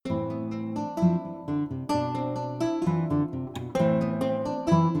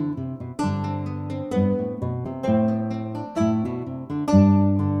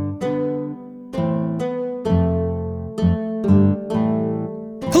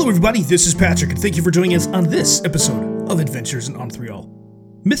Hello everybody, this is Patrick, and thank you for joining us on this episode of Adventures in On3All,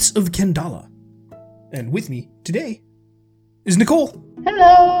 Myths of Kendala. And with me today is Nicole.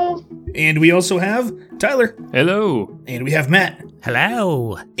 Hello. And we also have Tyler. Hello. And we have Matt.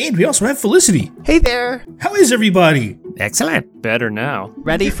 Hello. And we also have Felicity. Hey there. How is everybody? Excellent. Better now.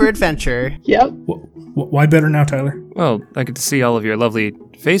 Ready for adventure. Yep. Why better now, Tyler? Well, I get to see all of your lovely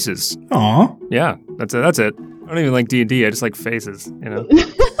faces. Aw. Yeah, that's it. I don't even like D&D, I just like faces, you know?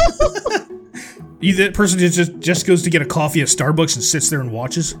 You that person that just goes to get a coffee at Starbucks and sits there and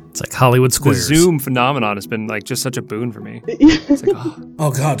watches? It's like Hollywood The Squares. Zoom phenomenon has been like just such a boon for me. It's like,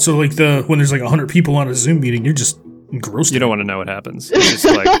 Oh god, so like when there's like 100 people on a Zoom meeting, you're just engrossed. you don't want to know what happens. It's just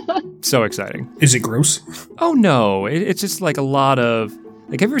like so exciting. Is it gross? Oh no, it's just like a lot of,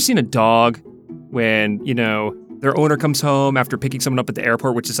 like, have you ever seen a dog when, you know, their owner comes home after picking someone up at the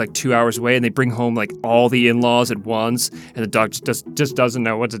airport, which is like 2 hours away, and they bring home like all the in-laws at once, and the dog just doesn't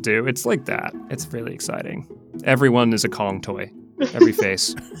know what to do. It's like that. It's really exciting. Everyone is a Kong toy. Every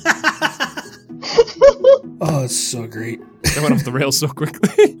face. Oh, it's so great. That went off the rails so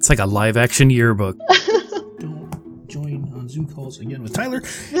quickly. It's like a live-action yearbook. Don't join on Zoom calls again with Tyler.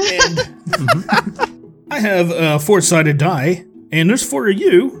 And I have a four-sided die, and there's four of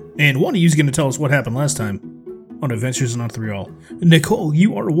you, and one of you is going to tell us what happened last time on Adventures in On3All. Nicole,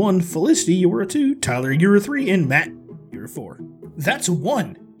 you are 1. Felicity, you were a 2. Tyler, you're a 3. And Matt, you're a 4. That's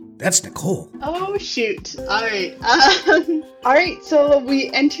 1. That's Nicole. Oh, shoot. All right. All right, so we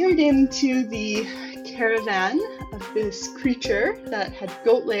entered into the caravan of this creature that had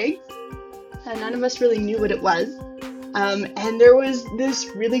goat legs, and none of us really knew what it was. And there was this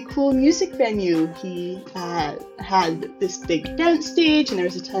really cool music venue. He had this big dance stage, and there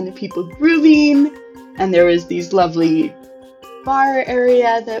was a ton of people grooving. And there was these lovely bar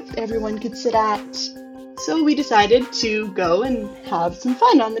area that everyone could sit at. So we decided to go and have some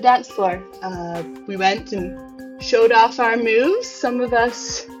fun on the dance floor. We went and showed off our moves. Some of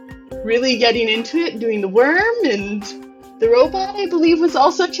us really getting into it, doing the worm, and the robot, I believe, was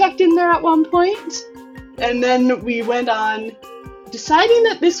also checked in there at one point. And then we went on deciding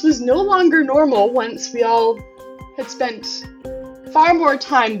that this was no longer normal once we all had spent far more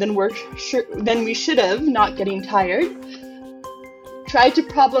time than we should have, not getting tired. Tried to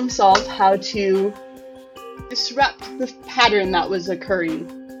problem solve how to disrupt the pattern that was occurring.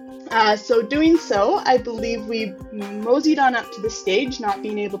 So doing so, I believe we moseyed on up to the stage, not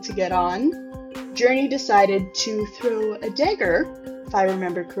being able to get on. Journey decided to throw a dagger, if I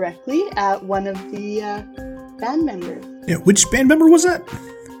remember correctly, at one of the band members. Yeah, which band member was that?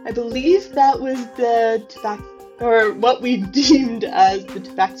 I believe that was the or what we deemed as the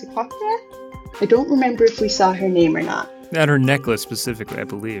Tabaxicocra. I don't remember if we saw her name or not. And her necklace specifically, I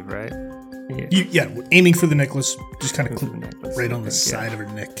believe, right? Yeah, aiming for the necklace, just kind of For the necklace, right on the okay, side of her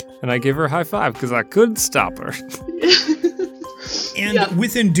neck. And I gave her a high five because I couldn't stop her. And Yeah.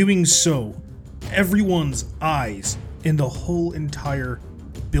 within doing so, everyone's eyes in the whole entire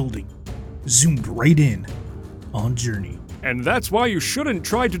building zoomed right in on Journey. And that's why you shouldn't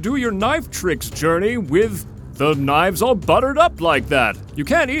try to do your knife tricks, Journey, with the knives all buttered up like that. You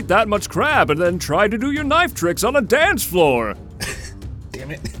can't eat that much crab and then try to do your knife tricks on a dance floor. Damn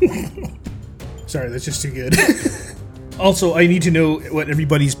it. Sorry, that's just too good. Also, I need to know what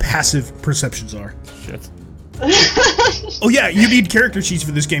everybody's passive perceptions are. Shit. Oh yeah, you need character sheets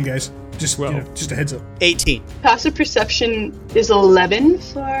for this game, guys. Just, Well. just a heads up. 18. Passive perception is 11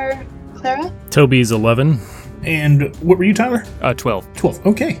 for Clara. Toby's 11. And what were you, Tyler? 12. 12.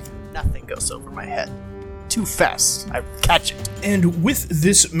 Okay. Nothing goes over my head. Too fast. I catch it. And with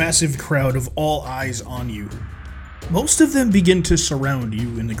this massive crowd of all eyes on you, most of them begin to surround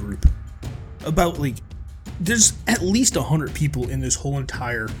you in the group. There's at least 100 people in this whole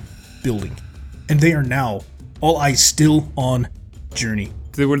entire building. And they are now, all eyes still on Journey.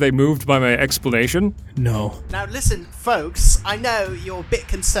 Were they moved by my explanation? No. Now listen, folks, I know you're a bit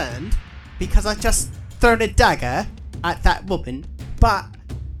concerned because I just thrown a dagger at that woman, but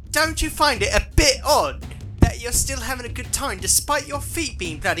don't you find it a bit odd that you're still having a good time despite your feet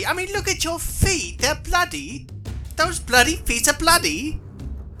being bloody? I mean, look at your feet, they're bloody. Those bloody feet are bloody.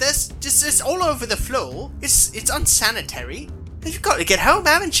 There's just this all over the floor. It's unsanitary. You've got to get home,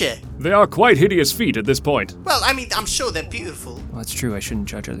 haven't you? They are quite hideous feet at this point. Well, I mean, I'm sure they're beautiful. Well, that's true. I shouldn't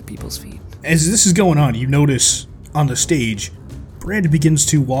judge other people's feet. As this is going on, you notice on the stage, Brad begins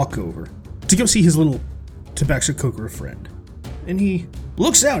to walk over to go see his little Tabaxicocra friend. And he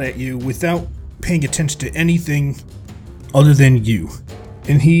looks out at you without paying attention to anything other than you.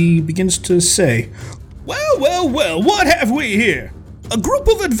 And he begins to say, well, what have we here? A group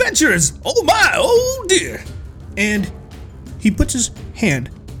of adventurers! Oh my, oh dear! And he puts his hand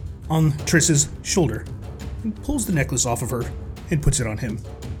on Triss's shoulder and pulls the necklace off of her and puts it on him.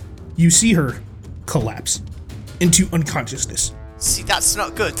 You see her collapse into unconsciousness. See, that's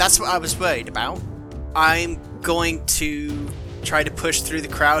not good. That's what I was worried about. I'm going to try to push through the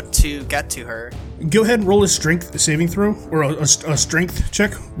crowd to get to her. Go ahead and roll a strength saving throw, or a strength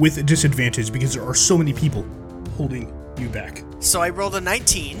check with a disadvantage because there are so many people holding you back. So I rolled a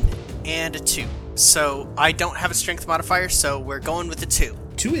 19 and a 2. So I don't have a strength modifier, so we're going with the 2.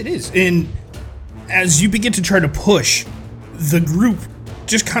 2 it is. And as you begin to try to push, the group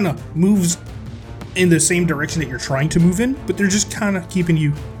just kind of moves in the same direction that you're trying to move in, but they're just kind of keeping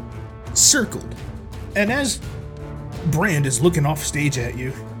you circled. And as Brand is looking off stage at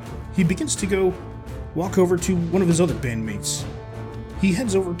you, he begins to walk over to one of his other bandmates. He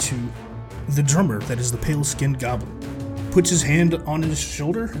heads over to the drummer that is the pale-skinned goblin, puts his hand on his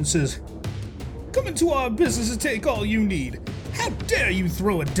shoulder and says, "Come into our business and take all you need. How dare you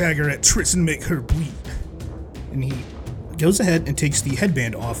throw a dagger at Triss and make her bleed?" And he goes ahead and takes the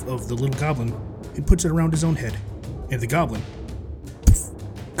headband off of the little goblin and puts it around his own head. And the goblin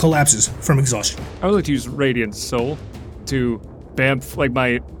collapses from exhaustion. I would like to use Radiant Soul to bamf, like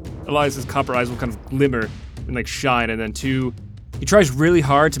my Elias's copper eyes will kind of glimmer and like shine, and then he tries really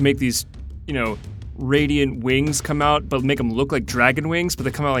hard to make these, radiant wings come out, but make them look like dragon wings, but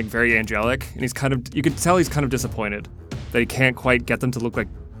they come out like very angelic, and you can tell he's kind of disappointed that he can't quite get them to look like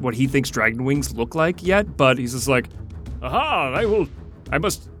what he thinks dragon wings look like yet, but he's just like, aha, I'm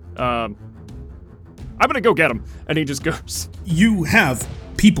gonna go get him, and he just goes. You have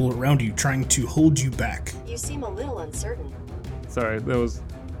people around you trying to hold you back. You seem a little uncertain. Sorry, that was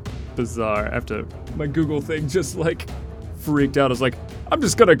bizarre. After my Google thing just like freaked out. I was like, I'm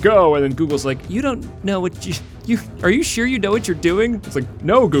just gonna go, and then Google's like, you don't know what you are you sure you know what you're doing? It's like,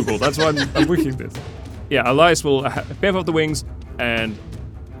 no, Google, that's why I'm working this. Yeah, Elias will bamf up the wings, and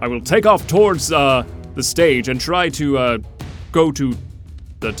I will take off towards the stage and try to go to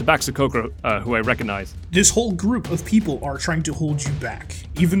the Tabaxi who I recognize. This whole group of people are trying to hold you back.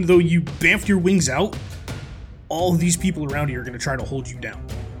 Even though you bamfed your wings out, all of these people around you are going to try to hold you down.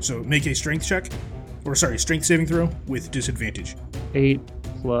 So make a strength check, strength saving throw with disadvantage. 8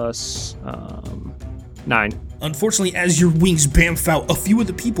 plus 9. Unfortunately, as your wings bamf out, a few of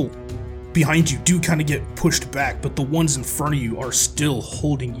the people behind you do kind of get pushed back, but the ones in front of you are still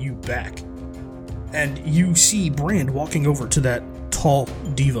holding you back. And you see Brand walking over to that tall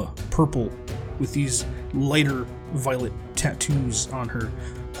diva, purple, with these lighter violet tattoos on her,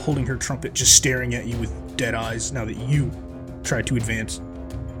 holding her trumpet, just staring at you with dead eyes now that you try to advance.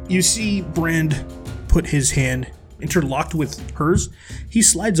 You see Brand put his hand interlocked with hers. He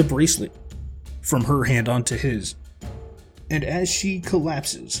slides a bracelet from her hand onto his. And as she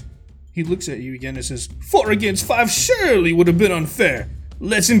collapses, he looks at you again and says, 4 against 5 surely would have been unfair.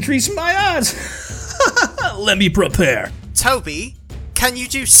 Let's increase my odds. Let me prepare. Toby, can you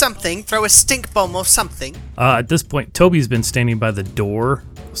do something? Throw a stink bomb or something? At this point, Toby's been standing by the door,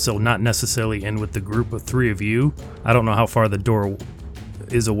 so not necessarily in with the group of 3 of you. I don't know how far the door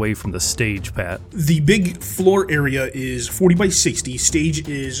is away from the stage, Pat. The big floor area is 40 by 60. Stage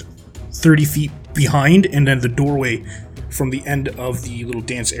is 30 feet behind, and then the doorway from the end of the little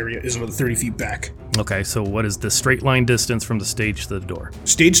dance area is another 30 feet back. Okay, so what is the straight line distance from the stage to the door?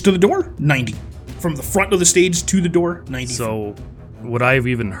 Stage to the door, 90. From the front of the stage to the door, 90. So, would I have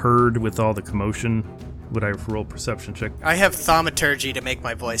even heard with all the commotion? Would I roll perception check? I have thaumaturgy to make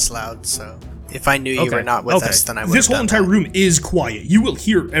my voice loud, so if I knew you were not with us, then I would. This whole entire room is quiet. You will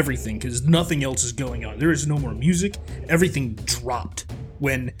hear everything because nothing else is going on. There is no more music. Everything dropped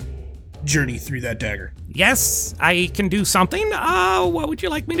when Journey threw that dagger. Yes, I can do something. What would you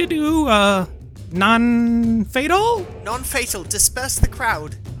like me to do? Non-fatal? Non-fatal, disperse the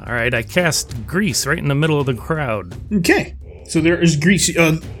crowd. All right, I cast Grease right in the middle of the crowd. Okay, so there is greasy,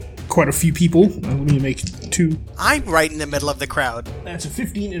 quite a few people. Let me make 2. I'm right in the middle of the crowd. That's a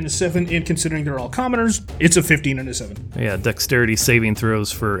 15 and a 7, and considering they're all commoners, it's a 15 and a 7. Yeah, dexterity saving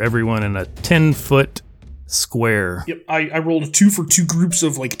throws for everyone in a 10-foot square. Yep, I rolled 2 for 2 groups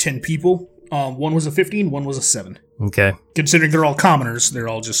of like 10 people. One was a 15, one was a 7. Okay. Considering they're all commoners, they're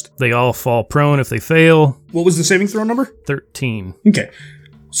all just... They all fall prone if they fail. What was the saving throw number? 13. Okay.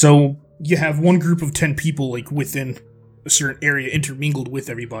 So you have one group of 10 people like within a certain area intermingled with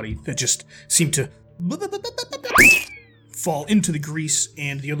everybody that just seem to fall into the grease,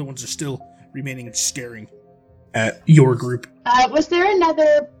 and the other ones are still remaining and staring at your group.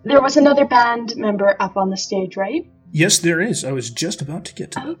 There was another band member up on the stage, right? Yes, there is. I was just about to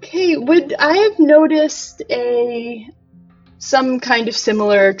get to that. Okay, would I have noticed some kind of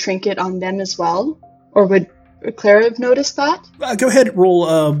similar trinket on them as well? Or would Clara have noticed that? Go ahead,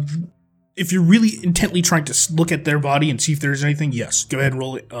 roll. If you're really intently trying to look at their body and see if there's anything, yes. Go ahead and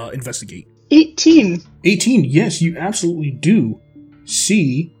roll investigate. 18. 18, yes, you absolutely do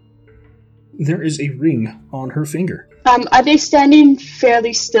see there is a ring on her finger. Are they standing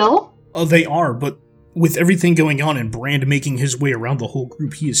fairly still? Oh, they are, but with everything going on and Brand making his way around the whole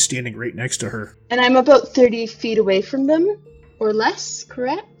group, he is standing right next to her. And I'm about 30 feet away from them, or less,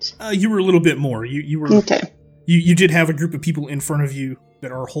 correct? You were a little bit more. You were. Okay. You did have a group of people in front of you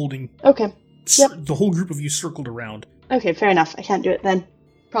that are holding. Okay. Yep. The whole group of you circled around. Okay, fair enough. I can't do it then.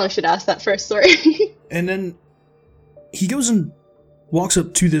 Probably should ask that first, sorry. And then he goes and walks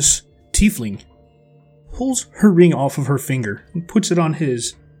up to this tiefling, pulls her ring off of her finger, and puts it on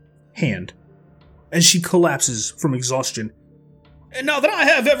his hand as she collapses from exhaustion. And now that I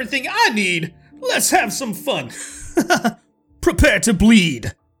have everything I need, let's have some fun. Prepare to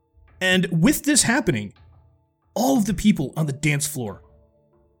bleed. And with this happening, all of the people on the dance floor,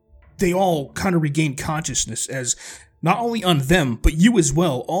 they all kind of regain consciousness as not only on them, but you as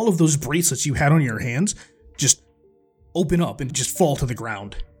well, all of those bracelets you had on your hands just open up and just fall to the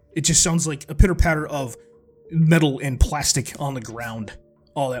ground. It just sounds like a pitter-patter of metal and plastic on the ground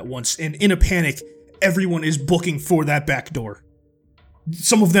all at once. And in a panic, everyone is booking for that back door.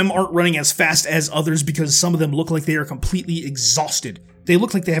 Some of them aren't running as fast as others because some of them look like they are completely exhausted. They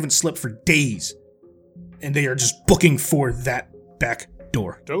look like they haven't slept for days. And they are just booking for that back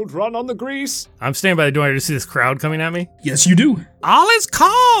door. Don't run on the grease. I'm standing by the door. I just see this crowd coming at me. Yes, you do. All is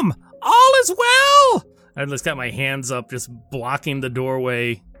calm. All is well. I just got my hands up, just blocking the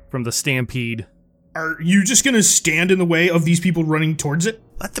doorway from the stampede. Are you just gonna stand in the way of these people running towards it?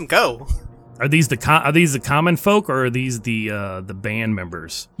 Let them go. Are these the common folk, or are these the band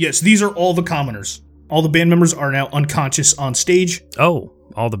members? Yes, these are all the commoners. All the band members are now unconscious on stage. Oh,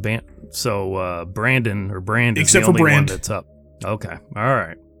 all the band. So Brandon is Except the for only one Brand. that's up. Okay, all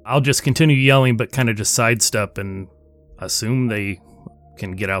right. I'll just continue yelling, but kind of just sidestep and assume they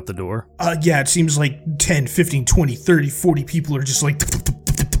can get out the door. Yeah, it seems like 10, 15, 20, 30, 40 people are just like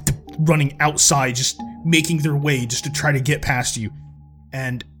running outside, just making their way just to try to get past you.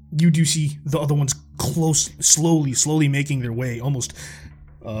 And you do see the other ones slowly making their way, almost,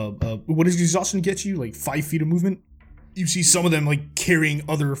 what does exhaustion get you? Like 5 feet of movement? You see some of them like carrying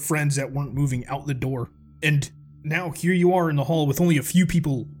other friends that weren't moving out the door. And now here you are in the hall with only a few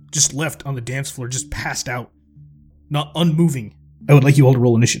people just left on the dance floor, just passed out, not unmoving. I would like you all to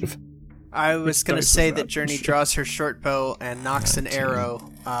roll initiative. I was going to say that Journey draws her short bow and knocks an arrow.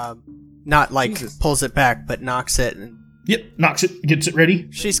 Not like pulls it back, but knocks it. And Yep, knocks it, gets it ready.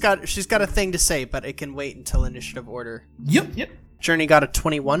 she's got a thing to say, but it can wait until initiative order. Yep. Journey got a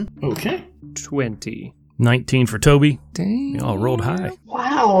 21. Okay. 20. 19 for Toby. Dang. Y'all rolled high.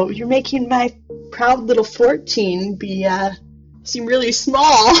 Wow, you're making my proud little 14 seem really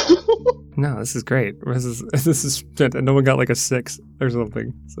small. No, this is great. This is no one got like a 6 or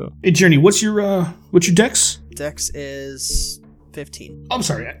something. So Hey, Journey, what's your dex? Dex is 15. I'm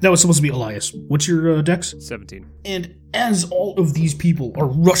sorry, that was supposed to be Elias. What's your dex? 17. And as all of these people are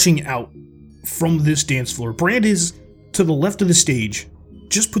rushing out from this dance floor, Brand is to the left of the stage.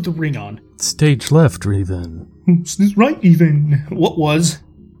 Just put the ring on. Stage left, Raven. Right, even. What was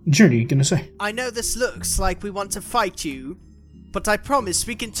Journey gonna say? I know this looks like we want to fight you, but I promise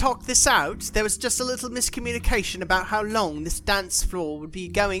we can talk this out. There was just a little miscommunication about how long this dance floor would be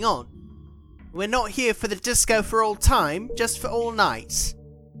going on. We're not here for the disco for all time, just for all night.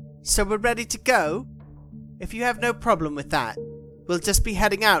 So we're ready to go. If you have no problem with that, we'll just be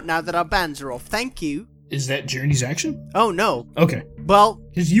heading out now that our bands are off. Thank you. Is that Journey's action? Oh no. Okay. Well,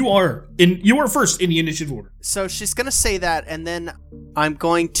 Because you are first in the initiative order. so she's gonna say that, and then I'm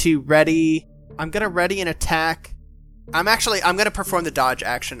gonna ready an attack. I'm gonna perform the dodge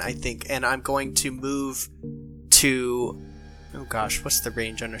action, I think, and I'm going to move to, oh gosh, what's the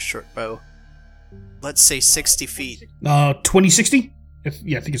range on a short bow? Let's say 60 feet. 2060?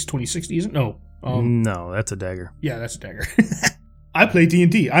 Yeah, I think it's 2060, isn't it? No. No, that's a dagger. Yeah, that's a dagger. I play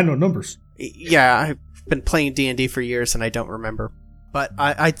D&D. I know numbers. Yeah, I've been playing D&D for years and I don't remember. But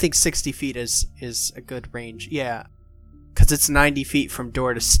I think 60 feet is a good range. Yeah. Because it's 90 feet from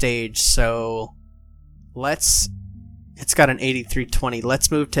door to stage, so it's got an 8320.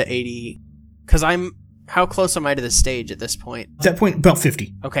 Let's move to 80. Because how close am I to the stage at this point? At that point, about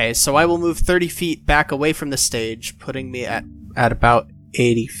 50. Okay, so I will move 30 feet back away from the stage, putting me at about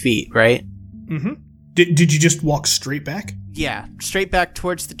 80 feet, right? Mm-hmm. Did you just walk straight back? Yeah, straight back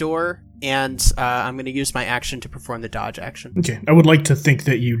towards the door, and I'm going to use my action to perform the dodge action. Okay, I would like to think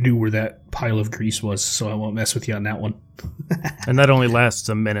that you knew where that pile of grease was, so I won't mess with you on that one. And that only lasts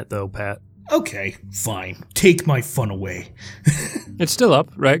a minute, though, Pat. Okay, fine. Take my fun away. It's still up,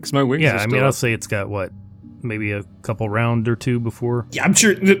 right? Because my wings Yeah, are I still mean, up. I'll say it's got, what, maybe a couple round or two before? Yeah, I'm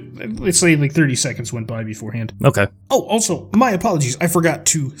sure. Let's say like 30 seconds went by beforehand. Okay. Oh, also, my apologies. I forgot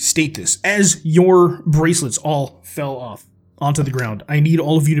to state this. As your bracelets all fell off onto the ground, I need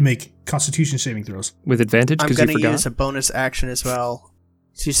all of you to make Constitution saving throws. With advantage, I'm because you going to forgot? use a bonus action as well.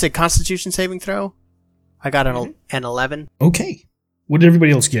 So you said Constitution saving throw? I got an 11. Okay. What did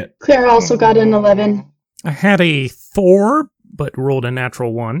everybody else get? Claire also got an 11. I had a 4. But rolled a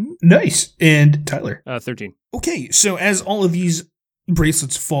natural 1. Nice. And Tyler. 13. Okay, so as all of these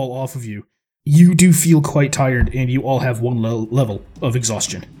bracelets fall off of you, you do feel quite tired, and you all have one level of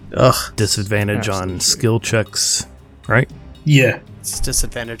exhaustion. Ugh. Disadvantage on Absolutely. skill checks, right? Yeah. It's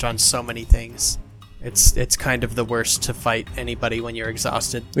disadvantage on so many things. It's kind of the worst to fight anybody when you're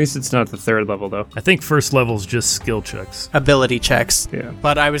exhausted. At least it's not the 3rd level, though. I think first level's just skill checks. Ability checks. Yeah.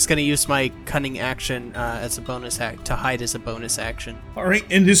 But I was going to use my cunning action as a bonus act to hide as a bonus action. All right,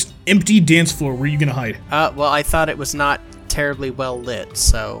 and this empty dance floor, where are you going to hide? Well, I thought it was not terribly well lit,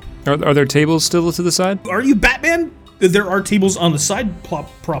 so Are there tables still to the side? Are you Batman? There are tables on the side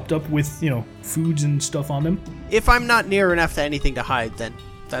propped up with, foods and stuff on them. if I'm not near enough to anything to hide, then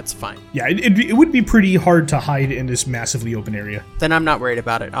that's fine. Yeah, it would be pretty hard to hide in this massively open area. Then I'm not worried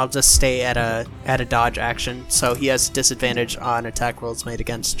about it. I'll just stay at a dodge action, so he has disadvantage on attack rolls made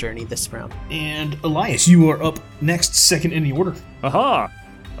against Journey this round. And Elias, you are up next, second in the order. Aha!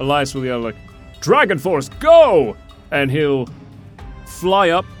 Elias will yell like, Dragon Force, go! And he'll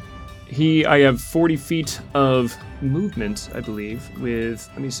fly up. I have 40 feet of movement, I believe, with,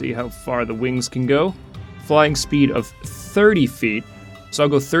 let me see how far the wings can go. Flying speed of 30 feet. So I'll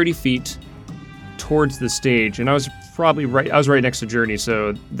go 30 feet towards the stage. And I was right next to Journey,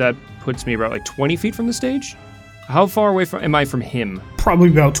 so that puts me about like 20 feet from the stage. How far away am I from him? Probably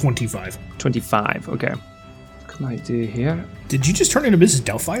about 25. 25, okay. What can I do here? Did you just turn into Mrs.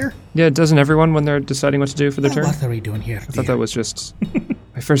 Doubtfire? Yeah, doesn't everyone when they're deciding what to do for their turn? What are we doing here? I thought that was just...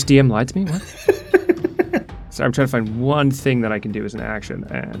 My first DM lied to me? What? So I'm trying to find one thing that I can do as an action.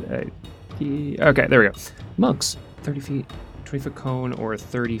 Okay, there we go. Monks, 30 feet, 20-foot cone, or a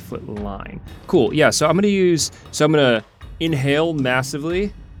 30-foot line. Cool, yeah, so I'm going to inhale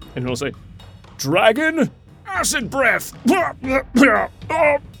massively, and it'll say, Dragon Acid Breath!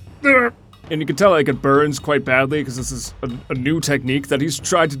 And you can tell like it burns quite badly because this is a new technique that he's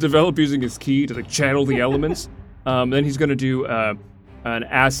tried to develop using his ki to like channel the elements. Then he's going to do an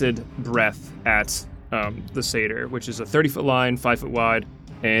acid breath at the satyr, which is a 30-foot line, 5-foot wide,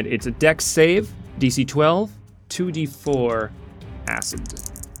 and it's a dex save, DC 12, 2d4 acid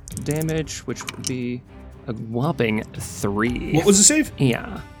damage, which would be a whopping 3. What was the save?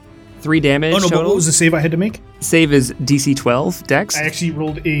 Yeah. 3 damage Oh no, but total. what was the save I had to make? Save is DC 12, dex. I actually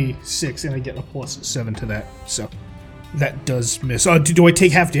rolled a 6 and I get a +7 to that, so that does miss. Do I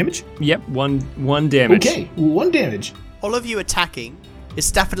take half damage? Yep, one damage. Okay, 1 damage. All of you attacking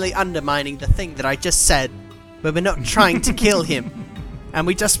is definitely undermining the thing that I just said, where we're not trying to kill him, and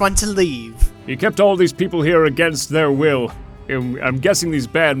we just want to leave. He kept all these people here against their will. I'm guessing these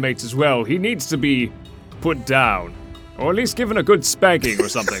bandmates as well. He needs to be put down. Or at least given a good spanking or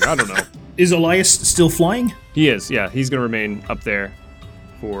something. I don't know. Is Elias still flying? He is, yeah. He's going to remain up there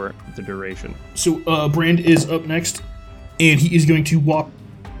for the duration. So Brand is up next, and he is going to walk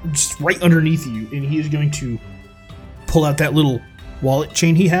just right underneath you, and he is going to pull out that little wallet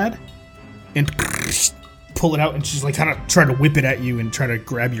chain he had, and pull it out, and just like kind of try to whip it at you and try to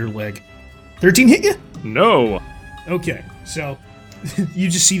grab your leg. 13 hit you? No! Okay, so you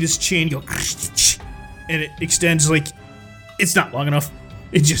just see this chain go, and it extends like it's not long enough.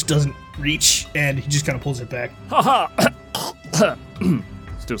 It just doesn't reach, and he just kind of pulls it back. Haha!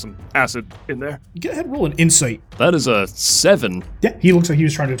 Still some acid in there. Go ahead and roll an insight. That is a 7. Yeah, he looks like he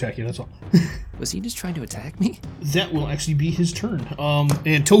was trying to attack you, that's all. Was he just trying to attack me? That will actually be his turn.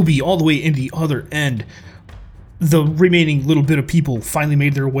 And Toby, all the way in the other end, the remaining little bit of people finally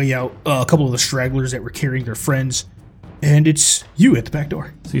made their way out. A couple of the stragglers that were carrying their friends. And it's you at the back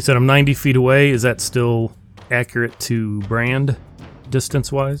door. So you said I'm 90 feet away. Is that still accurate to Brand,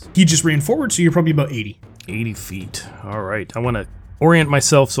 distance-wise? He just ran forward, so you're probably about 80. 80 feet. All right. I want to orient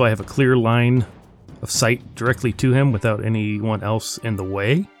myself so I have a clear line of sight directly to him without anyone else in the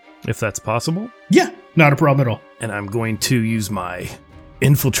way, if that's possible. Yeah, not a problem at all. And I'm going to use my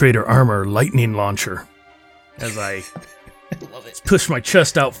Infiltrator Armor Lightning Launcher as I push my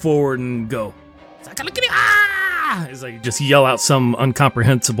chest out forward and go, as I just yell out some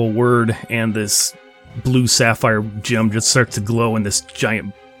incomprehensible word, and this blue sapphire gem just starts to glow, and this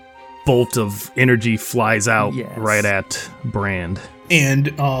giant bolt of energy flies out Yes. right at Brand. And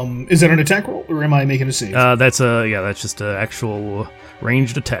is that an attack roll, or am I making a save? That's just an actual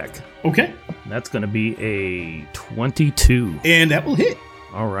ranged attack. Okay. That's going to be a 22. And that will hit.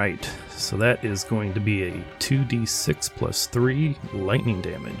 All right. So that is going to be a 2d6 plus 3 lightning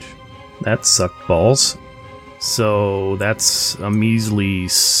damage. That sucked balls. So that's a measly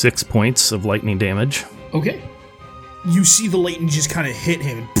 6 points of lightning damage. Okay. You see the lightning just kind of hit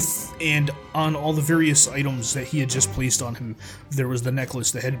him, and on all the various items that he had just placed on him, there was the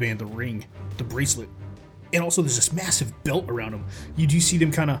necklace, the headband, the ring, the bracelet, and also there's this massive belt around him. You do see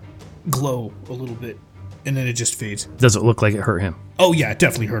them kind of glow a little bit, and then it just fades. Does it look like it hurt him? Oh yeah, it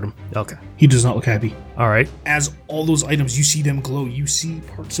definitely hurt him. Okay. He does not look happy. All right. As all those items, you see them glow. You see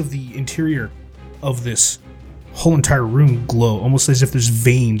parts of the interior of this whole entire room glow, almost as if there's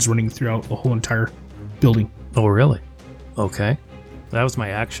veins running throughout the whole entire building. Oh, really? Okay. That was my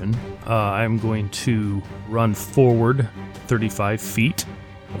action. I'm going to run forward 35 feet.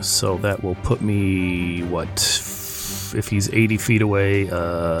 So that will put me, if he's 80 feet away,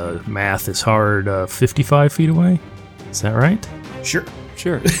 math is hard, 55 feet away? Is that right? Sure.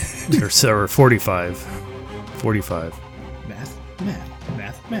 or 45. 45. Math.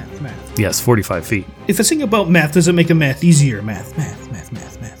 Yes, 45 feet. If I sing about math, does it make a math easier? Math.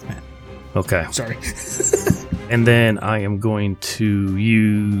 Okay. Sorry. And then I am going to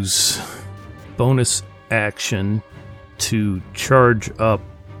use bonus action to charge up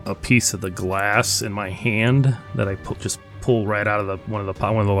a piece of the glass in my hand that I just pull right out of one of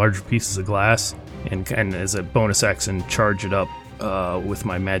the larger pieces of glass, and as a bonus action, charge it up with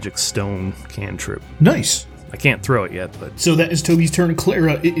my magic stone cantrip. Nice. I can't throw it yet, but So that is Toby's turn.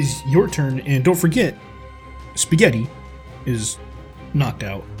 Clara, it is your turn, and don't forget, Spaghetti is knocked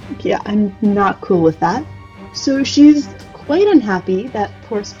out. Yeah, I'm not cool with that. So she's quite unhappy that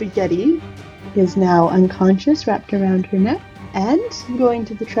poor Spaghetti is now unconscious, wrapped around her neck. And going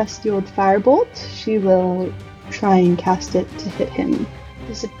to the trusty old firebolt, she will try and cast it to hit him.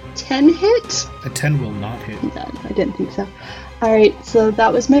 Does a 10 hit? A 10 will not hit. No, I didn't think so. Alright, so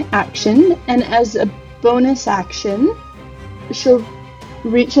that was my action. And as a bonus action, she'll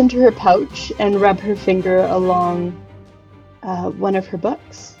reach into her pouch and rub her finger along one of her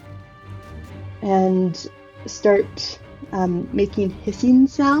books and start making hissing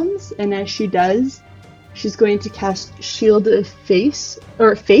sounds. And as she does, she's going to cast Shield of Faith.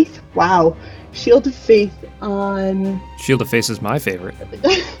 Wow. Shield of Faith on... Shield of Faith is my favorite.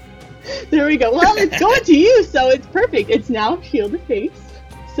 There we go. Well, it's going to you, so it's perfect. It's now Shield of Faith.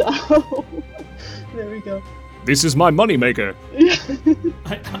 So, there we go. This is my moneymaker.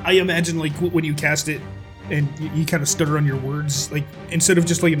 I imagine, like, when you cast it and you kind of stutter on your words, like, instead of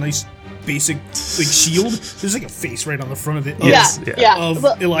just, like, a nice basic, like, shield, there's, like, a face right on the front of it.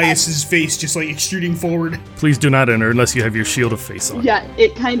 Of Elias's face just, like, extruding forward. Please do not enter unless you have your Shield of Faith on. Yeah,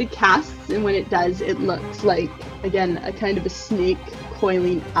 it kind of casts, and when it does, it looks like, again, a kind of a snake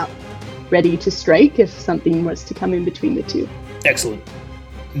coiling up, ready to strike if something was to come in between the two. Excellent.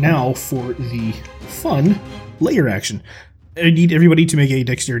 Now for the fun layer action. I need everybody to make a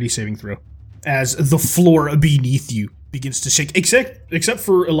dexterity saving throw as the floor beneath you begins to shake, except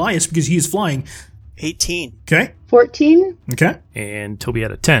for Elias because he is flying. 18. Okay. 14. Okay. And Toby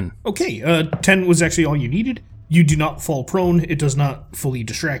had a 10. Okay. 10 was actually all you needed. You do not fall prone. It does not fully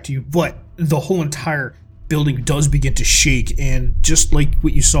distract you, but the whole entire building does begin to shake, and just like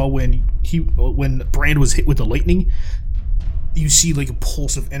what you saw when Brand was hit with the lightning, you see like a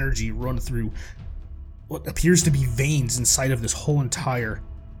pulse of energy run through what appears to be veins inside of this whole entire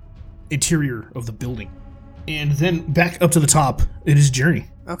interior of the building. And then back up to the top, it is Journey.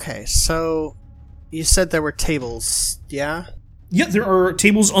 Okay, so you said there were tables, yeah? Yeah, there are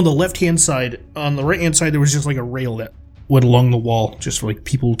tables on the left-hand side. On the right-hand side, there was just like a rail that went along the wall, just for like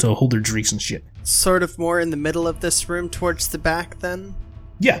people to hold their drinks and shit. Sort of more in the middle of this room towards the back, then?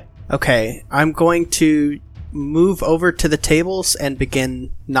 Yeah. Okay, I'm going to move over to the tables and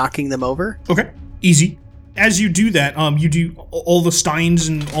begin knocking them over. Okay, easy. As you do that, you do all the steins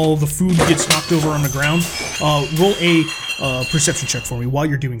and all the food gets knocked over on the ground. Roll a perception check for me while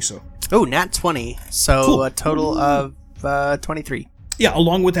you're doing so. Oh, nat 20. So Cool. a total of 23. Yeah,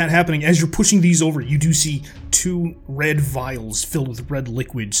 along with that happening, as you're pushing these over, you do see 2 red vials filled with red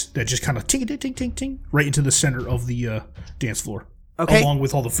liquids that just kind of ting right into the center of the dance floor. Okay. Along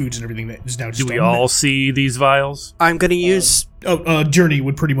with all the foods and everything that is now just Do we all see these vials? I'm going to use... Journey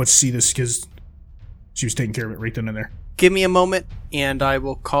would pretty much see this because she was taking care of it right then and there. Give me a moment, and I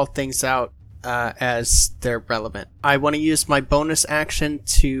will call things out as they're relevant. I want to use my bonus action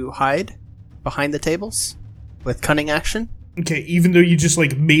to hide behind the tables with cunning action. Okay, even though you just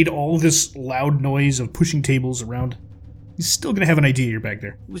like made all this loud noise of pushing tables around, he's still gonna have an idea you're back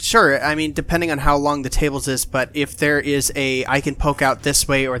there. Sure, I mean, depending on how long the tables is, but if there is I can poke out this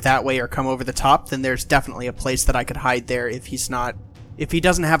way or that way or come over the top, then there's definitely a place that I could hide there if he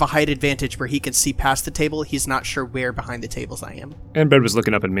doesn't have a height advantage where he can see past the table, he's not sure where behind the tables I am. And Ben was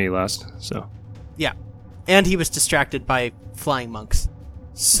looking up at me last, so. Yeah. And he was distracted by flying monks.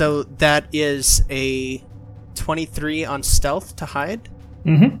 So that is a 23 on stealth to hide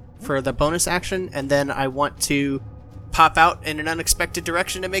for the bonus action, and then I want to pop out in an unexpected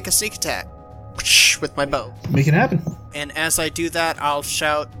direction to make a sneak attack with my bow. Make it happen. And as I do that, I'll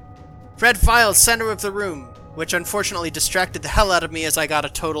shout, "Red Vial, center of the room," which unfortunately distracted the hell out of me as I got a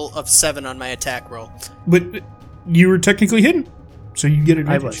total of 7 on my attack roll. But you were technically hidden, so you get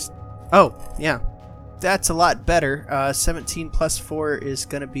advantage. I was. Oh, yeah. That's a lot better. 17 plus 4 is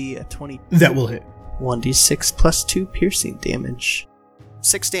going to be a 20. That will hit. 1d6 plus 2 piercing damage.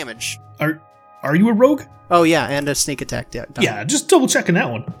 6 damage. Are you a rogue? Oh, yeah, and a sneak attack. Yeah, just double checking that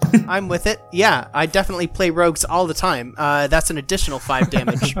one. I'm with it. Yeah, I definitely play rogues all the time. That's an additional 5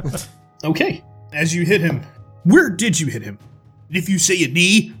 damage. Okay. As you hit him, where did you hit him? If you say a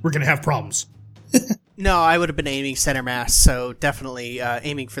knee, we're going to have problems. No, I would have been aiming center mass, so definitely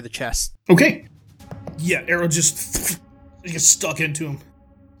aiming for the chest. Okay. Yeah, arrow just gets stuck into him.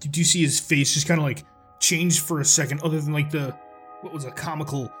 Did you see his face just kind of like change for a second, other than like what was a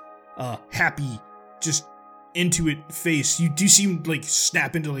comical, happy, just into it face? You do see him like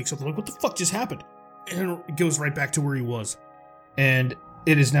snap into like something like, what the fuck just happened? And it goes right back to where he was. And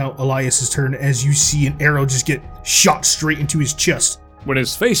it is now Elias's turn as you see an arrow just get shot straight into his chest. When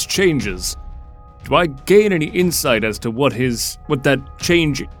his face changes, do I gain any insight as to what that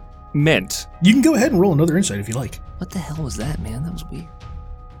change meant? You can go ahead and roll another insight if you like. What the hell was that, man? That was weird.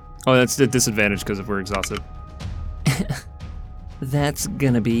 Oh, that's the disadvantage because we're exhausted. That's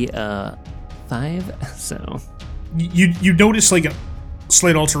gonna be 5, so... You notice like a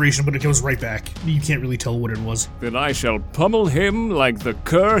slight alteration, but it goes right back. You can't really tell what it was. Then I shall pummel him like the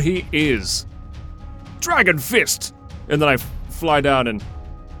cur he is. Dragon Fist! And then I fly down and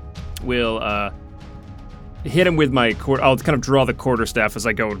will hit him with my I'll kind of draw the quarterstaff as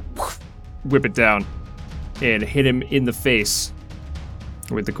I go and whip it down and hit him in the face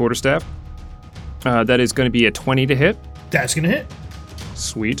with the quarterstaff. That is going to be a 20 to hit. That's going to hit.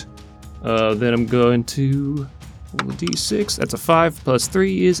 Sweet. Then I'm going to roll a d6. That's a 5 plus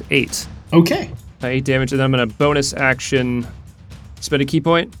 3 is 8. Okay. 8 damage, and then I'm going to bonus action spend a key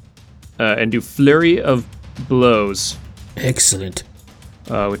point and do Flurry of Blows. Excellent.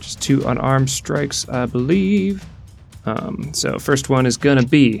 Which is 2 unarmed strikes, I believe. So first one is gonna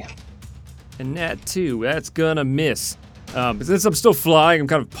be a nat 2. That's gonna miss. But since I'm still flying, I'm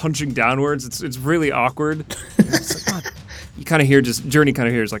kind of punching downwards. It's really awkward. It's like, you kind of hear Journey kind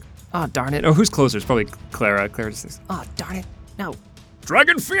of hears like, oh darn it. Oh, who's closer? It's probably Clara. Clara just says, Oh, darn it. No.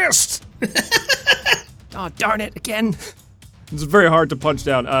 Dragon Fist! Oh, darn it. Again. It's very hard to punch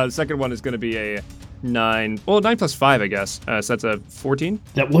down. The second one is gonna be a 9. Well, 9 plus 5, I guess. So that's a 14.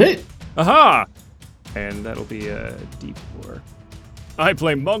 That will hit. Aha! And that'll be a d4. I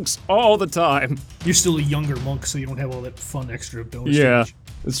play monks all the time. You're still a younger monk, so you don't have all that fun extra bonus. Yeah, damage.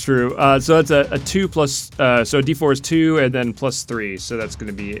 it's true. So that's a 2 plus, so d4 is 2 and then plus 3. So that's going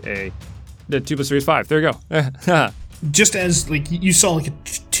to be the 2 plus 3 is 5. There you go. Just as, like, you saw, like, a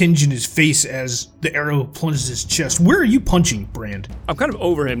tinge in his face as the arrow plunges his chest. Where are you punching, Brand? I'm kind of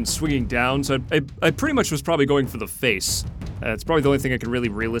over him, swinging down, so I pretty much was probably going for the face. It's probably the only thing I can really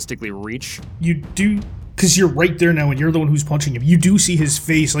realistically reach. You do, because you're right there now and you're the one who's punching him. You do see his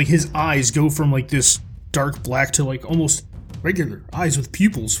face, like, his eyes go from, like, this dark black to, like, almost regular eyes with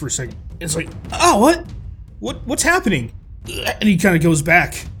pupils for a second. It's like, oh, what's happening? And he kind of goes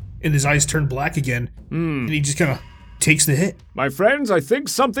back, and his eyes turn black again, and he just kind of takes the hit. My friends, I think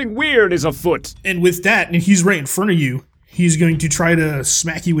something weird is afoot. And with that, and he's right in front of you, he's going to try to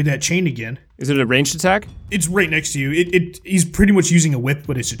smack you with that chain again. Is it a ranged attack? It's right next to you. He's pretty much using a whip,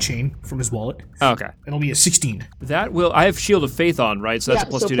 but it's a chain from his wallet. Oh, okay. It'll be a 16. That will... I have Shield of Faith on, right? So that's Yeah,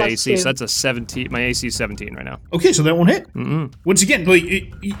 a plus so 2 to plus AC, 2. so that's a 17. My AC is 17 right now. Okay, so that won't hit. Once again, like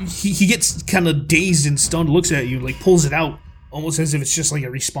he gets kind of dazed and stunned, looks at you, like pulls it out, almost as if it's just like a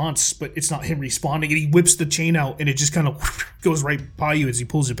response, but it's not him responding, and he whips the chain out, and it just kind of goes right by you as he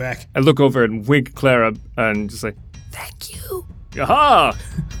pulls it back. I look over and wink Clara and just like, Thank you. aha!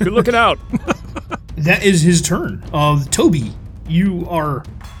 Good looking out. That is his turn. Toby, you are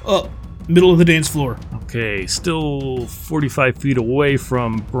up, middle of the dance floor. Okay, still 45 feet away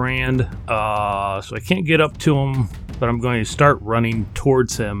from Brand, so I can't get up to him, but I'm going to start running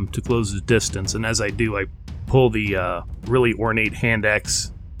towards him to close the distance, and as I do, I pull the really ornate hand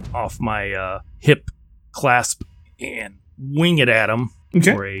axe off my hip clasp and wing it at him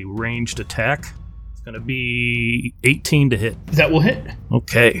Okay. for a ranged attack. It's going to be 18 to hit. That will hit.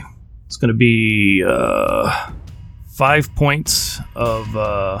 Okay. It's going to be 5 points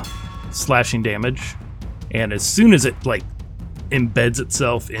of slashing damage. And as soon as it, embeds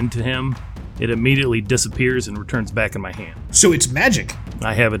itself into him, it immediately disappears and returns back in my hand. So it's magic.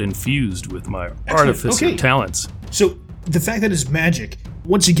 I have it infused with my artificer Okay. talents. So the fact that it's magic,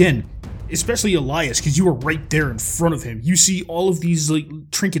 once again, especially Elias, because you were right there in front of him, you see all of these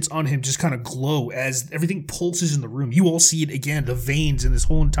trinkets on him just kind of glow as everything pulses in the room. You all see it again, the veins in this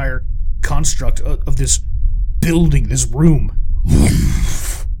whole entire construct of this building, this room.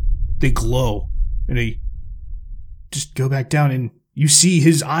 They glow, and they just go back down, and you see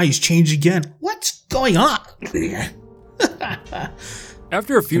his eyes change again. What's going on?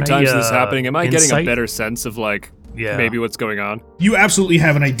 After a few Can I, times this happening, am I getting a insight? better sense of maybe what's going on? You absolutely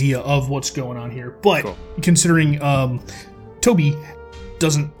have an idea of what's going on here, but Cool. considering Toby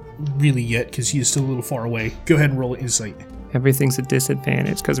doesn't really yet because he is still a little far away, go ahead and roll insight. Everything's a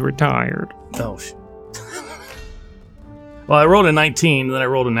disadvantage because we're tired. Oh, shit. Well, I rolled a 19, then I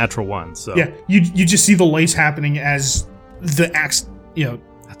rolled a natural 1, so... Yeah, you just see the lights happening as the axe,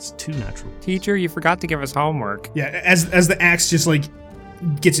 That's 2 natural. Teacher, you forgot to give us homework. yeah, as the axe just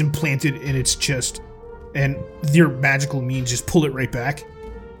gets implanted in its chest, and your magical means just pull it right back.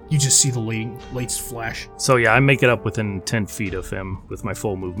 You just see the lights flash. So yeah, I make it up within 10 feet of him with my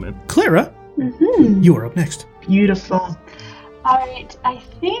full movement. Clara, Mm-hmm. you are up next. Beautiful. Alright, I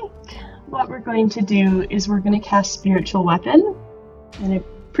think what we're going to do is we're going to cast Spiritual Weapon. And I'm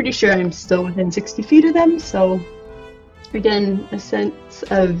pretty sure I'm still within 60 feet of them, so again, a sense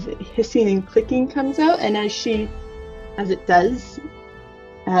of hissing and clicking comes out, and as it does,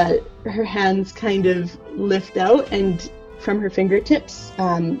 her hands kind of lift out, and from her fingertips,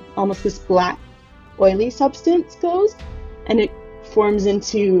 almost this black, oily substance goes, and it forms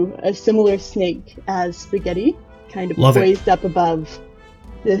into a similar snake as Spaghetti, kind of Love it. poised up above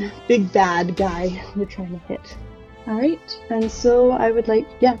the big bad guy we're trying to hit. Alright, and so I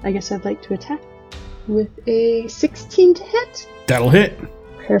guess I'd like to attack with a 16 to hit. That'll hit.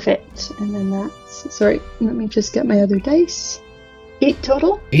 Perfect. And then let me just get my other dice. 8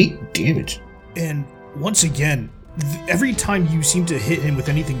 total. 8 damage. And once again, every time you seem to hit him with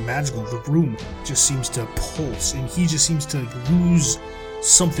anything magical, the room just seems to pulse, and he just seems to lose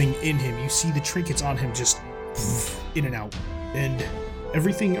something in him. You see the trinkets on him just in and out, and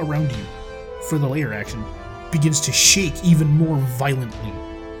everything around you, for the layer action, begins to shake even more violently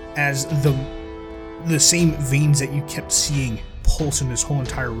as the same veins that you kept seeing pulse in this whole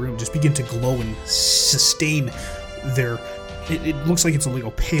entire room just begin to glow and sustain their... It looks like it's like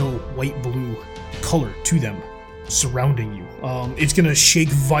a pale white-blue color to them, surrounding you. It's gonna shake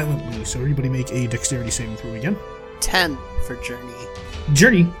violently, so everybody make a dexterity saving throw again. 10 for Journey.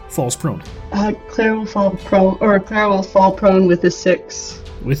 Journey falls prone. Claire will fall prone with a 6.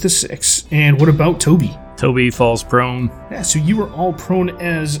 With the 6. And what about Toby? Toby falls prone. Yeah, so you are all prone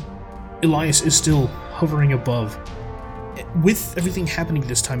as Elias is still hovering above. With everything happening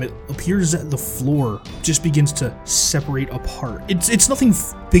this time, it appears that the floor just begins to separate apart. It's nothing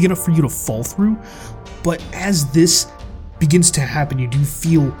big enough for you to fall through, but as this begins to happen, you do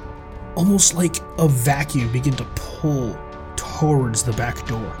feel almost like a vacuum begin to pull towards the back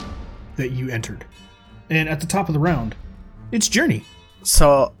door that you entered. And at the top of the round, it's Journey.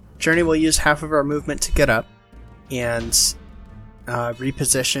 So, Journey will use half of our movement to get up and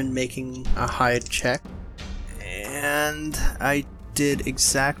reposition, making a hide check. And I did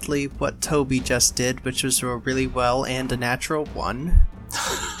exactly what Toby just did, which was roll really well and a natural 1.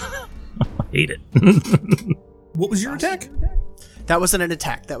 I hate it. What was your attack? That wasn't an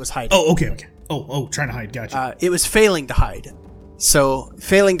attack, that was hiding. Oh, okay. Oh, trying to hide, gotcha. It was failing to hide. So,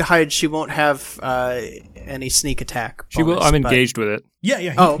 failing to hide, she won't have any sneak attack. She will. bonus, I'm but- engaged with it. Yeah,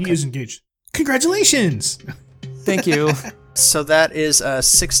 he okay. is engaged. Congratulations! Thank you. So that is a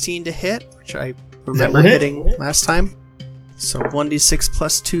 16 to hit, which I remember will hit. hitting last time. So 1d6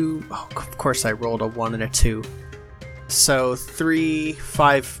 plus 2. Oh, of course I rolled a 1 and a 2. So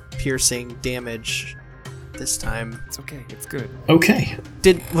 5 piercing damage this time. It's okay. It's good. Okay.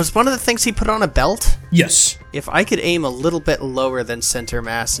 Was one of the things he put on a belt? Yes. If I could aim a little bit lower than center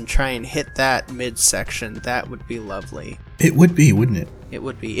mass and try and hit that midsection, that would be lovely. It would be, wouldn't it? It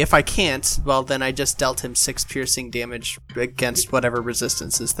would be. If I can't, well, then I just dealt him 6 piercing damage against whatever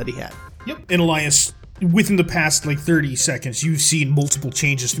resistances that he had. Yep. And Elias, within the past 30 seconds, you've seen multiple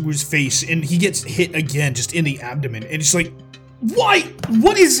changes through his face, and he gets hit again just in the abdomen. And it's like, why?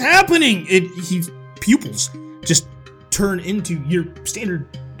 What is happening? His pupils just turn into your standard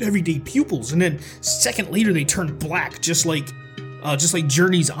everyday pupils, and then second later they turn black, just like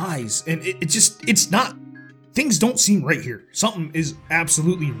Journey's eyes, and it's not. Things don't seem right here. Something is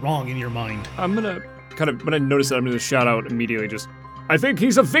absolutely wrong in your mind. I'm gonna when I notice that, I'm gonna shout out immediately. I think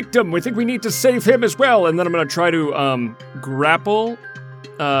he's a victim. We think we need to save him as well. And then I'm gonna try to grapple.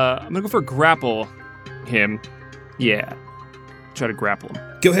 I'm gonna go for grapple him. Yeah, try to grapple him.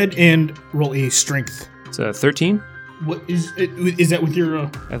 Go ahead and roll a strength. It's a 13. What is it? Is that with your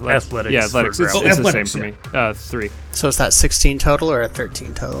athletics? Yeah, athletics. for It's, grapple. it's athletics, the same for me. 3. So is that 16 total or a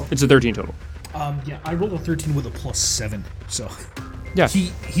 13 total? It's a 13 total. Yeah, I rolled a 13 with a +7, so Yeah.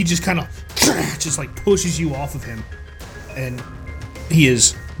 he just kind of just like pushes you off of him, and he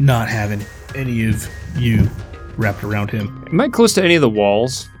is not having any of you wrapped around him. Am I close to any of the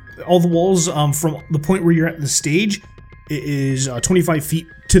walls? All the walls, from the point where you're at the stage, it is 25 feet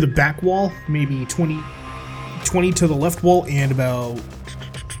to the back wall, maybe 20 to the left wall, and about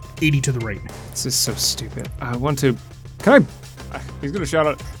 80 to the right. This is so stupid. I want to. He's gonna shout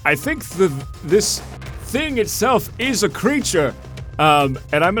out. I think this thing itself is a creature. And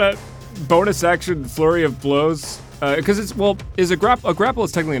I'm gonna bonus action flurry of blows. Because is a grapple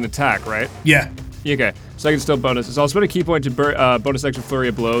is technically an attack, right? Yeah. Okay, so I can still bonus. So I'll spend a key point to bonus action flurry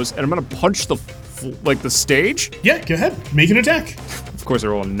of blows, and I'm gonna punch the stage. Yeah, go ahead. Make an attack. Of course, I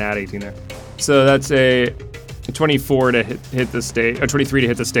roll a nat 18 there. So that's a 24 to hit the stage, or 23 to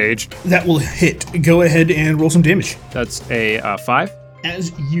hit the stage. That will hit. Go ahead and roll some damage. That's a 5.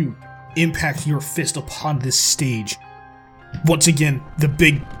 As you impact your fist upon this stage, once again, the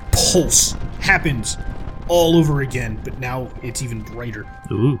big pulse happens all over again, but now it's even brighter.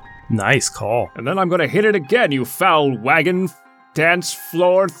 Ooh, nice call. And then I'm gonna hit it again, you foul wagon dance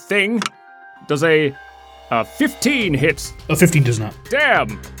floor thing. Does a 15 hit? A 15 does not.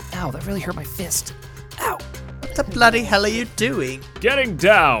 Damn! Ow, that really hurt my fist. Ow. What the bloody hell are you doing? Getting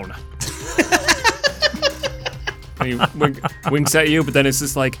down. And he winks at you, but then it's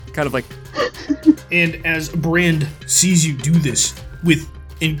just like, kind of like, And as Brand sees you do this with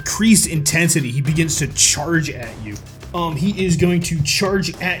increased intensity, he begins to charge at you. He is going to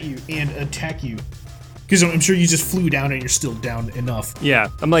charge at you and attack you. Because I'm sure you just flew down and you're still down enough. yeah,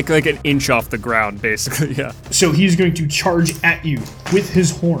 I'm like an inch off the ground, basically, yeah. So he's going to charge at you with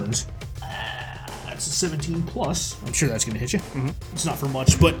his horns. That's a 17 plus. I'm sure that's going to hit you. It's not for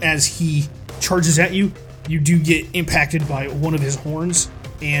much, but as he charges at you, you do get impacted by one of his horns,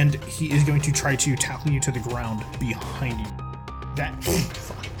 and he is going to try to tackle you to the ground behind you. That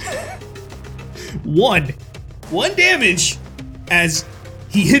fuck. One damage as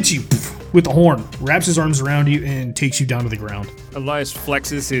he hits you with the horn, wraps his arms around you, and takes you down to the ground. Elias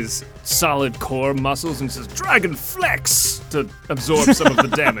flexes his solid core muscles and says, Dragon Flex! To absorb some of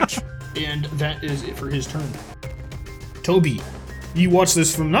the damage. And that is it for his turn. Toby, you watch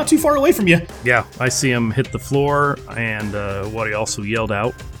this from not too far away from you. Yeah, I see him hit the floor, and what he also yelled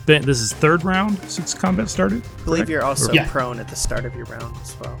out. Ben, this is third round since combat started? I believe you're also Yeah. prone at the start of your round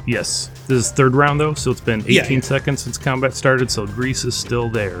as well. Yes. This is third round, though, so it's been 18 Yeah. seconds since combat started, so grease is still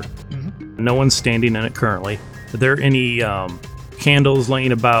there. No one's standing in it currently. Are there any candles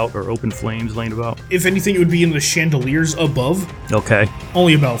laying about or open flames laying about? If anything, it would be in the chandeliers above, Okay.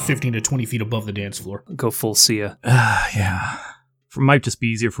 only about 15 to 20 feet above the dance floor. Go full Sia. Yeah. It might just be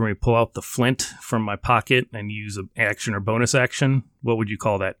easier for me to pull out the flint from my pocket and use an action or bonus action. What would you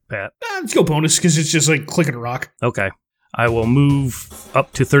call that, Pat? Let's go bonus, because it's just like clicking a rock. Okay. I will move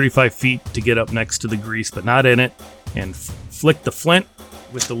up to 35 feet to get up next to the grease, but not in it, and flick the flint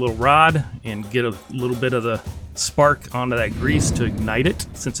with the little rod and get a little bit of the spark onto that grease to ignite it,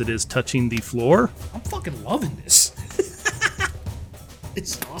 since it is touching the floor. I'm fucking loving this.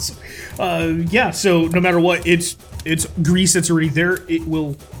 It's awesome. Yeah, so no matter what, it's grease that's already there. It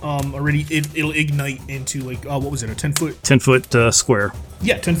will it'll ignite into like what was it, a 10-foot? 10-foot square.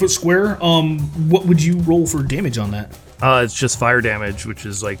 Yeah, 10-foot square. What would you roll for damage on that? It's just fire damage, which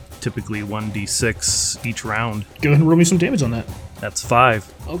is like typically 1d6 each round. Go ahead and roll me some damage on that. That's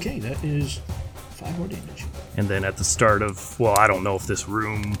 5. Okay, that is 5 more damage. And then at the start of, well, I don't know if this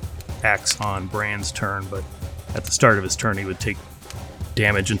room acts on Brand's turn, but at the start of his turn, he would take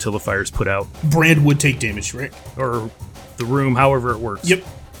damage until the fire's put out. Brand would take damage, right? Or the room, however it works. Yep.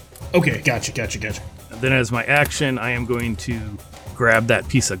 Okay, gotcha. And then as my action, I am going to grab that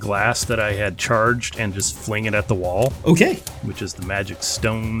piece of glass that I had charged and just fling it at the wall, Okay. which is the magic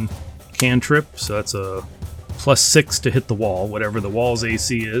stone cantrip. So that's a +6 to hit the wall, whatever the wall's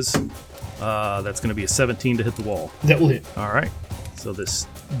AC is. That's going to be a 17 to hit the wall. That will hit. All right. So this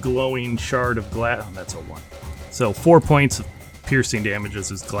glowing shard of glass, that's a 1. So 4 points of piercing damage as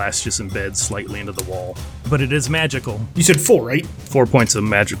his glass just embeds slightly into the wall. But it is magical. You said 4, right? 4 points of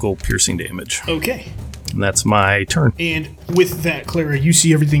magical piercing damage. Okay. And that's my turn. And with that, Clara, you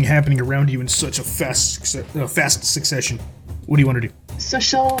see everything happening around you in such a fast succession. What do you want to do? So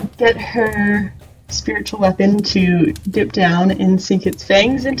she'll get her spiritual weapon to dip down and sink its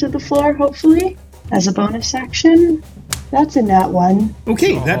fangs into the floor, hopefully, as a bonus action. That's a nat 1.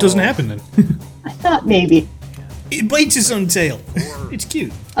 Okay, that doesn't happen then. I thought maybe. It bites its own tail. It's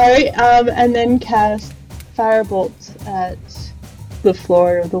cute. Alright, and then cast Firebolt at the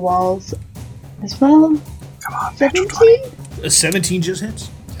floor of the walls as well. Come on, 17? A 17 just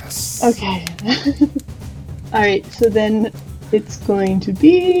hits. Okay. Alright, so then it's going to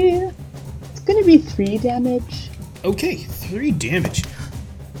be 3 damage. Okay, 3 damage.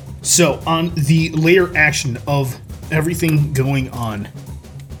 So, on the layer action of everything going on,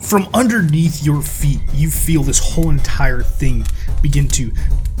 from underneath your feet, you feel this whole entire thing begin to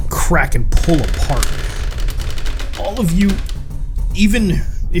crack and pull apart. All of you, even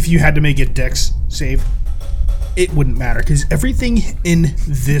if you had to make a dex save, it wouldn't matter, because everything in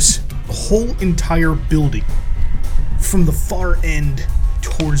this whole entire building, from the far end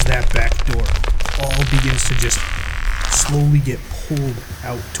towards that back door, all begins to just slowly get pulled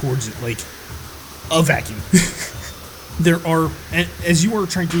out towards it like a vacuum. There are, as you are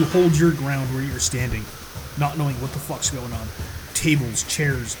trying to hold your ground where you're standing, not knowing what the fuck's going on, tables,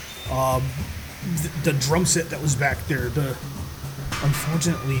 chairs, the drum set that was back there,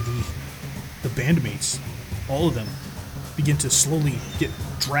 unfortunately the bandmates, all of them begin to slowly get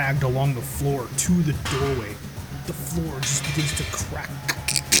dragged along the floor to the doorway. The floor just begins to crack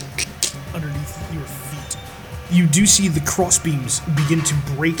underneath your feet. You do see the crossbeams begin to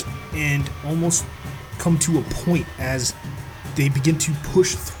break and almost come to a point as they begin to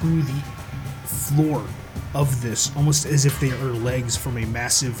push through the floor of this, almost as if they are legs from a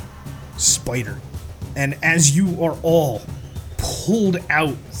massive spider. And as you are all pulled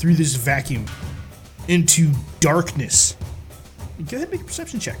out through this vacuum into darkness, go ahead and make a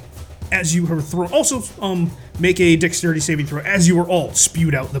perception check. As you are thrown, also make a dexterity saving throw as you are all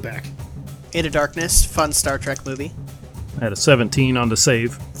spewed out the back. Into Darkness, fun Star Trek movie. I had a 17 on the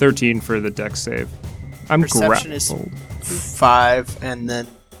save. 13 for the dex save. I'm Perception is grappled. 5, and then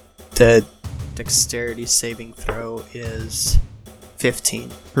the dexterity saving throw is 15.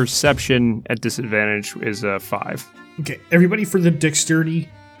 Perception at disadvantage is 5. Okay, everybody for the dexterity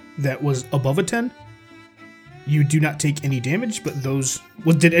that was above a 10, you do not take any damage, but those...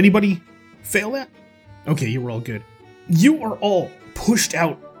 did anybody fail that? Okay, you were all good. You are all pushed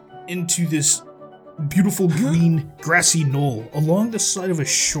out into this beautiful green grassy knoll along the side of a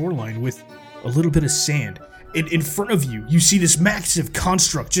shoreline with a little bit of sand. In front of you, you see this massive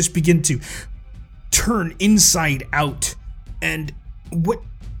construct just begin to turn inside out. And what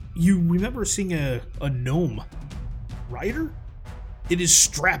you remember seeing a gnome rider? It is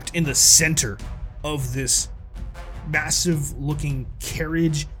strapped in the center of this massive looking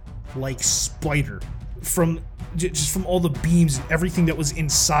carriage like spider. From all the beams and everything that was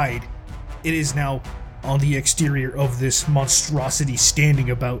inside, it is now on the exterior of this monstrosity,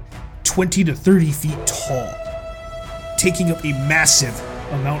 standing about 20 to 30 feet tall, taking up a massive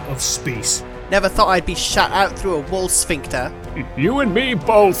amount of space. Never thought I'd be shot out through a wall sphincter. You and me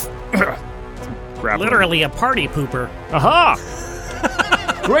both. Grappling. Literally a party pooper. Aha!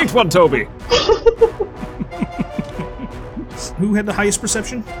 Great one, Toby. Who had the highest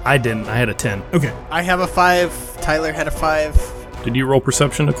perception? I didn't. I had a 10. Okay. I have a 5. Tyler had a 5. Did you roll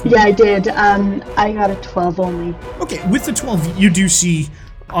perception, Nicole? Yeah, I did. I got a 12 only. Okay, with the 12, you do see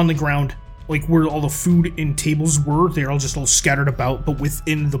on the ground, like where all the food and tables were, they're all just all scattered about, but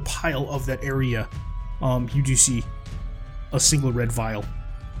within the pile of that area, you do see a single red vial.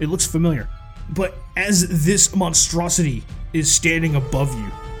 It looks familiar. But as this monstrosity is standing above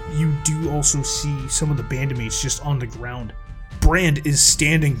you, you do also see some of the bandmates just on the ground. Brand is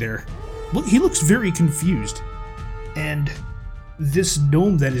standing there. Look, he looks very confused. And this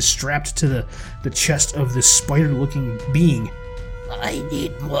gnome that is strapped to the chest of this spider-looking being, I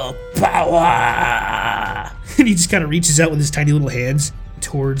need more power! And he just kind of reaches out with his tiny little hands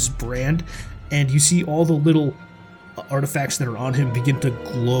towards Brand, and you see all the little artifacts that are on him begin to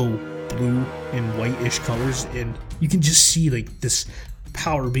glow blue and whitish colors, and you can just see like this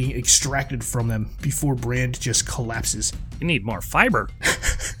power being extracted from them before Brand just collapses. You need more fiber.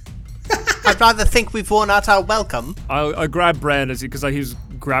 I'd rather think we've worn out our welcome. I grab Brand because he's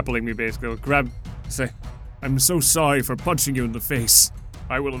grappling me basically. Say, I'm so sorry for punching you in the face.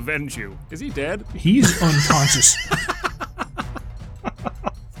 I will avenge you. Is he dead? He's unconscious.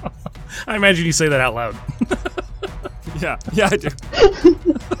 I imagine you say that out loud. Yeah, I do.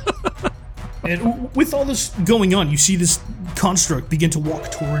 And with all this going on, you see this construct begin to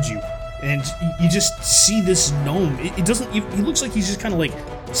walk towards you. And you just see this gnome. It doesn't. He looks like he's just kind of like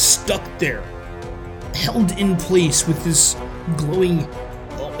stuck there, held in place with this glowing.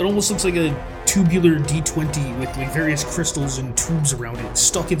 It almost looks like a tubular D20 with like various crystals and tubes around it,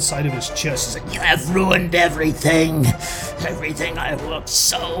 stuck inside of his chest. He's like, You have ruined everything. Everything I worked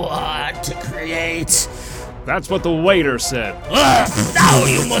so hard to create. That's what the waiter said. Now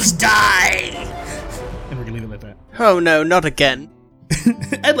you must die. and we're gonna leave it like that. Oh no, not again.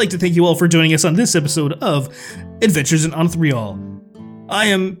 I'd like to thank you all for joining us on this episode of Adventures in Onthriol. I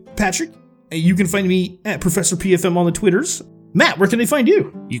am Patrick. You can find me at Professor PFM on the Twitters. Matt, where can they find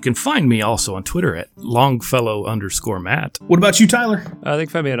you? You can find me also on Twitter at Longfellow_Matt. What about you, Tyler? They can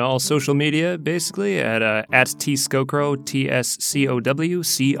find me on all social media, basically, at @tscocro,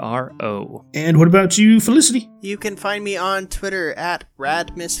 TSCOWCRO. And what about you, Felicity? You can find me on Twitter at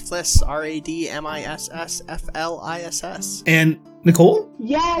Radmissfliss, RADMISSFLISS. And Nicole?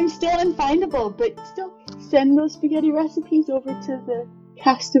 Yeah, I'm still unfindable, but still send those spaghetti recipes over to the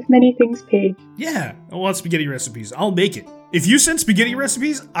Cast of Many Things page. Yeah, I want spaghetti recipes. I'll make it. If you send spaghetti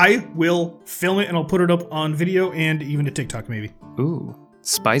recipes, I will film it and I'll put it up on video and even to TikTok maybe. Ooh,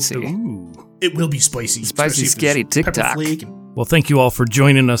 spicy. Ooh. It will be spicy. Spicy especially if spaghetti there's pepper TikTok. flake and- Well, thank you all for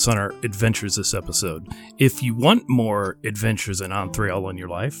joining us on our adventures this episode. If you want more adventures in Onthriol in your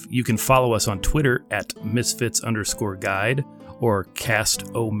life, you can follow us on Twitter at Misfits_Guide or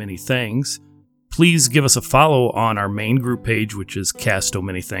Cast-O-Many-Things. Please give us a follow on our main group page, which is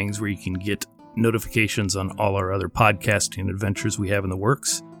Cast-O-Many-Things, where you can get notifications on all our other podcasting adventures we have in the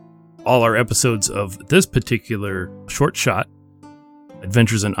works. All our episodes of this particular short shot,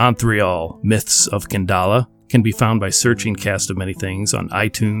 Adventures in Onthriol, Myths of Kendala, can be found by searching Cast of Many Things on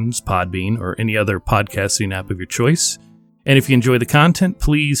iTunes, Podbean, or any other podcasting app of your choice. And if you enjoy the content,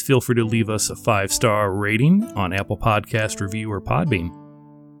 please feel free to leave us a 5-star rating on Apple Podcast Review or Podbean.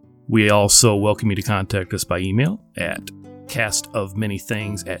 We also welcome you to contact us by email at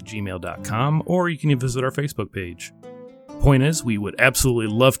castofmanythings@gmail.com, or you can visit our Facebook page. Point is, we would absolutely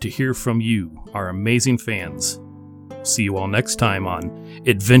love to hear from you, our amazing fans. See you all next time on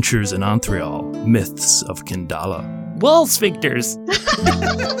Adventures in Onthriol, Myths of Kendala. Wall sphincters.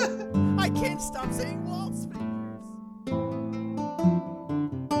 I can't stop saying waltz.